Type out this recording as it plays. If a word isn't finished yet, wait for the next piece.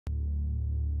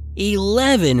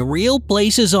11 real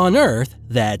places on Earth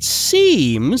that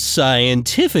seem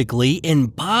scientifically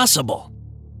impossible.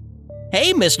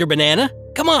 Hey, Mr. Banana,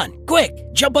 come on,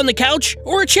 quick, jump on the couch,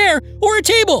 or a chair, or a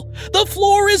table. The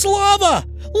floor is lava!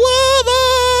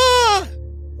 Lava!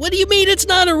 What do you mean it's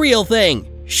not a real thing?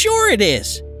 Sure it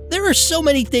is. There are so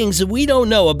many things that we don't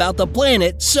know about the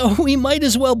planet, so we might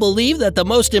as well believe that the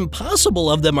most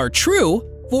impossible of them are true.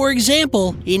 For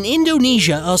example, in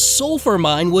Indonesia, a sulfur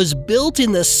mine was built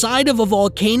in the side of a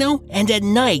volcano, and at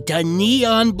night, a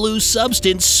neon blue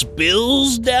substance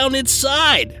spills down its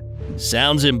side.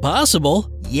 Sounds impossible,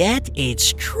 yet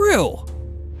it's true.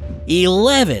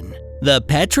 11. The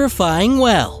Petrifying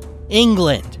Well,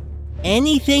 England.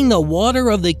 Anything the water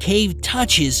of the cave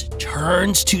touches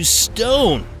turns to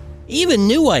stone. Even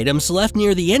new items left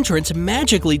near the entrance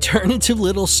magically turn into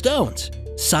little stones.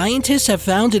 Scientists have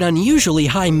found an unusually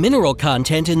high mineral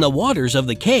content in the waters of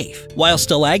the cave. While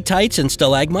stalactites and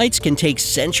stalagmites can take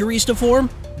centuries to form,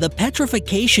 the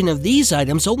petrification of these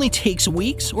items only takes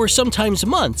weeks or sometimes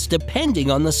months, depending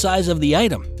on the size of the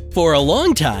item. For a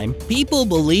long time, people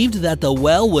believed that the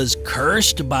well was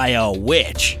cursed by a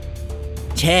witch.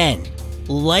 10.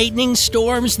 Lightning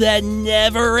storms that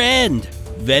never end.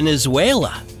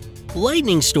 Venezuela.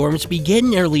 Lightning storms begin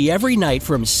nearly every night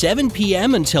from 7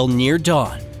 p.m. until near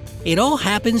dawn. It all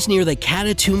happens near the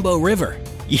Catatumbo River.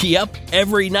 Yep,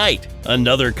 every night.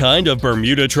 Another kind of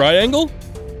Bermuda Triangle?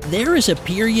 There is a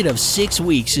period of 6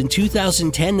 weeks in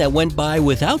 2010 that went by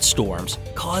without storms,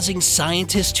 causing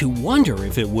scientists to wonder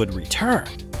if it would return.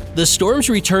 The storms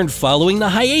returned following the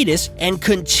hiatus and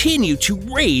continue to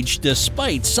rage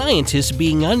despite scientists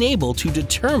being unable to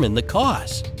determine the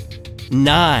cause.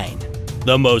 9.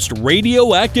 The most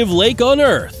radioactive lake on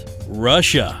Earth,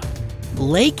 Russia.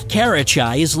 Lake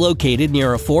Karachay is located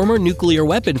near a former nuclear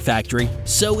weapon factory,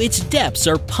 so its depths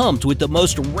are pumped with the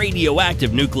most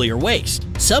radioactive nuclear waste.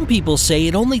 Some people say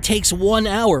it only takes 1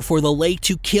 hour for the lake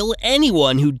to kill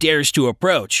anyone who dares to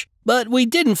approach, but we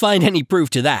didn't find any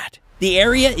proof to that. The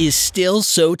area is still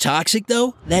so toxic,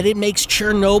 though, that it makes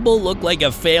Chernobyl look like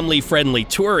a family-friendly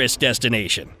tourist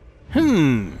destination.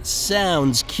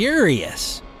 Sounds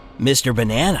curious. Mr.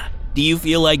 Banana, do you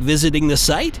feel like visiting the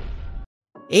site?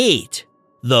 8.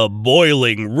 The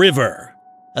Boiling River,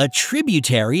 a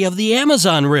tributary of the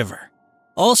Amazon River.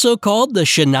 Also called the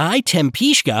Shanai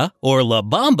Tempishka or La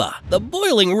Bamba, the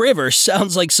Boiling River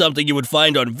sounds like something you would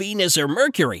find on Venus or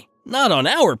Mercury, not on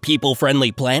our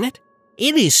people-friendly planet.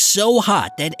 It is so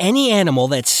hot that any animal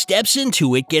that steps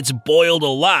into it gets boiled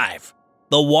alive.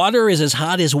 The water is as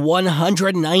hot as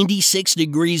 196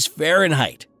 degrees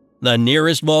Fahrenheit. The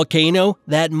nearest volcano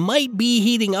that might be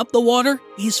heating up the water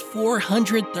is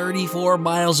 434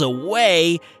 miles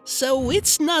away, so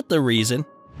it's not the reason.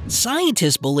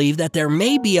 Scientists believe that there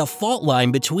may be a fault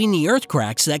line between the earth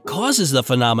cracks that causes the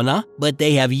phenomena, but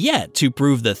they have yet to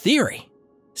prove the theory.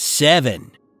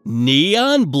 7.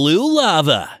 Neon blue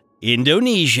lava,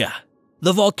 Indonesia.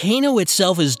 The volcano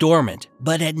itself is dormant,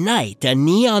 but at night a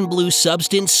neon blue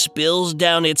substance spills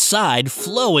down its side,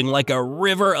 flowing like a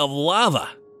river of lava.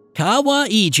 Kawah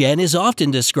Ijen is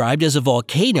often described as a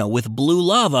volcano with blue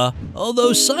lava,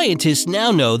 although scientists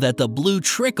now know that the blue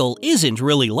trickle isn't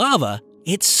really lava,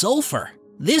 it's sulfur.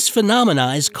 This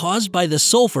phenomena is caused by the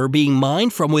sulfur being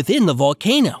mined from within the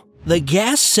volcano. The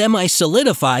gas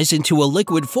semi-solidifies into a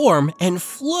liquid form and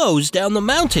flows down the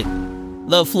mountain.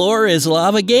 The floor is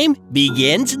lava game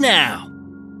begins now.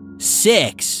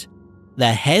 6.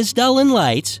 The Hesdalen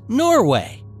Lights,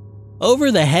 Norway.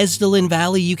 Over the Hesdalen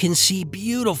Valley, you can see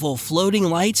beautiful floating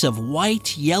lights of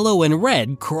white, yellow, and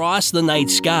red cross the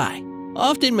night sky.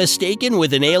 Often mistaken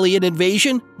with an alien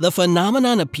invasion, the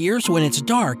phenomenon appears when it's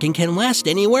dark and can last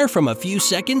anywhere from a few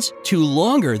seconds to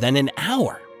longer than an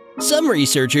hour. Some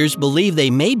researchers believe they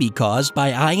may be caused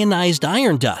by ionized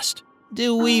iron dust.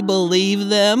 Do we believe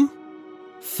them?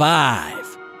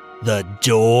 5. The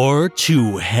Door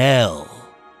to Hell,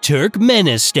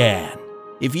 Turkmenistan.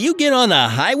 If you get on a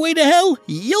highway to hell,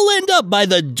 you'll end up by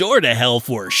the door to hell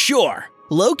for sure.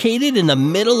 Located in the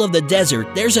middle of the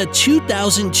desert, there's a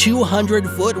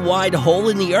 2,200-foot wide hole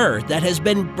in the earth that has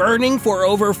been burning for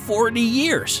over 40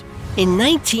 years. In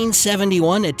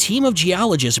 1971, a team of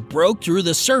geologists broke through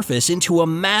the surface into a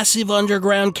massive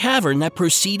underground cavern that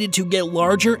proceeded to get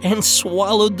larger and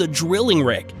swallowed the drilling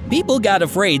rig. People got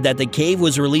afraid that the cave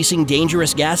was releasing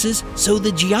dangerous gases, so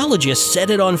the geologists set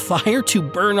it on fire to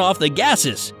burn off the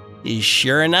gases.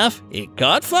 Sure enough, it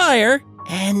caught fire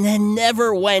and then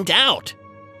never went out.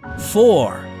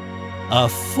 4. A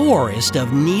forest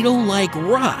of needle-like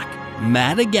rock,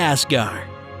 Madagascar.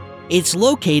 It's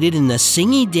located in the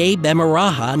Singi de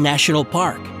Bemaraha National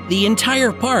Park. The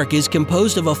entire park is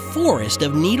composed of a forest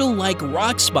of needle-like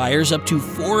rock spires up to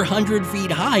 400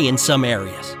 feet high in some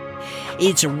areas.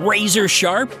 It's razor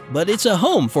sharp, but it's a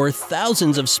home for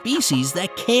thousands of species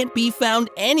that can't be found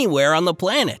anywhere on the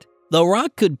planet. The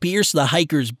rock could pierce the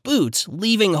hiker's boots,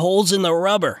 leaving holes in the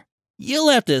rubber. You'll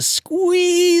have to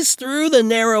squeeze through the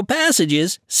narrow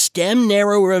passages, stem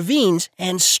narrow ravines,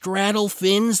 and straddle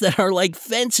fins that are like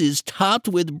fences topped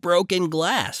with broken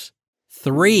glass.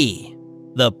 3.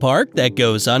 The park that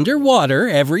goes underwater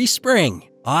every spring,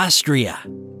 Austria.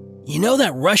 You know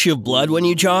that rush of blood when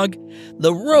you jog?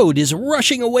 The road is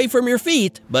rushing away from your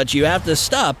feet, but you have to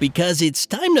stop because it's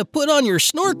time to put on your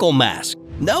snorkel mask.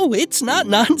 No, it's not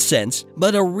nonsense,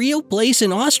 but a real place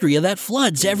in Austria that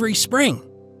floods every spring.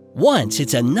 Once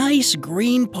it's a nice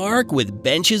green park with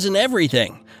benches and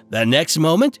everything. The next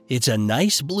moment, it's a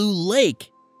nice blue lake.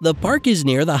 The park is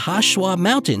near the Haschwa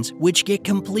Mountains, which get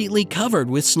completely covered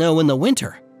with snow in the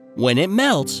winter. When it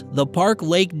melts, the park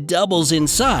lake doubles in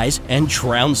size and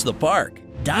drowns the park.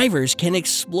 Divers can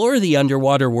explore the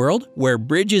underwater world where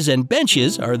bridges and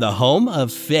benches are the home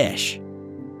of fish.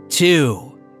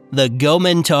 2. The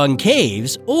Gomantong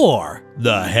Caves, or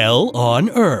the Hell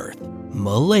on Earth,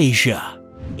 Malaysia.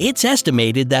 It's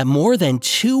estimated that more than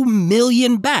 2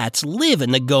 million bats live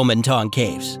in the Gomantong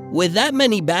Caves. With that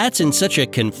many bats in such a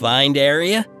confined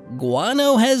area,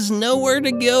 guano has nowhere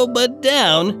to go but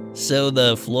down, so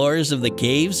the floors of the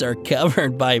caves are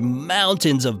covered by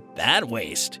mountains of bat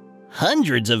waste,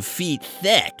 hundreds of feet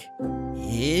thick.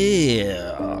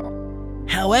 Ew.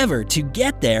 However, to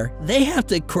get there, they have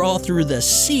to crawl through the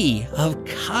sea of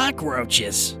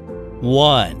cockroaches.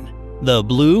 1. The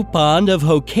Blue Pond of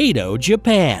Hokkaido,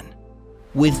 Japan.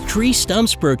 With tree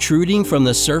stumps protruding from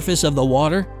the surface of the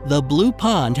water, the Blue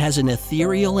Pond has an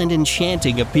ethereal and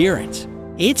enchanting appearance.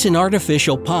 It's an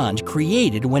artificial pond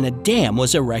created when a dam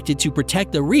was erected to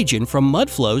protect the region from mud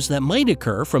flows that might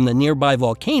occur from the nearby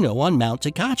volcano on Mount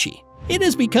Takachi. It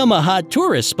has become a hot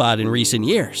tourist spot in recent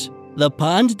years. The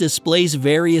pond displays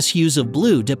various hues of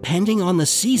blue depending on the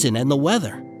season and the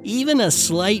weather. Even a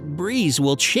slight breeze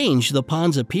will change the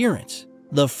pond's appearance.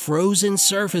 The frozen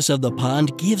surface of the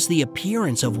pond gives the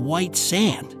appearance of white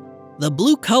sand. The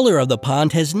blue color of the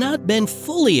pond has not been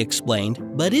fully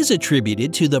explained, but is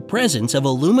attributed to the presence of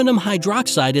aluminum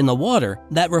hydroxide in the water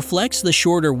that reflects the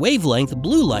shorter wavelength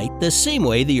blue light the same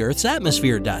way the Earth's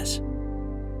atmosphere does.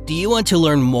 Do you want to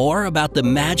learn more about the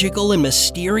magical and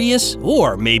mysterious,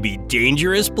 or maybe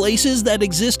dangerous places that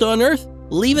exist on Earth?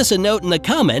 Leave us a note in the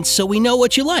comments so we know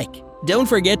what you like. Don't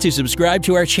forget to subscribe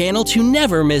to our channel to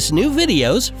never miss new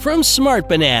videos from Smart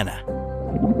Banana.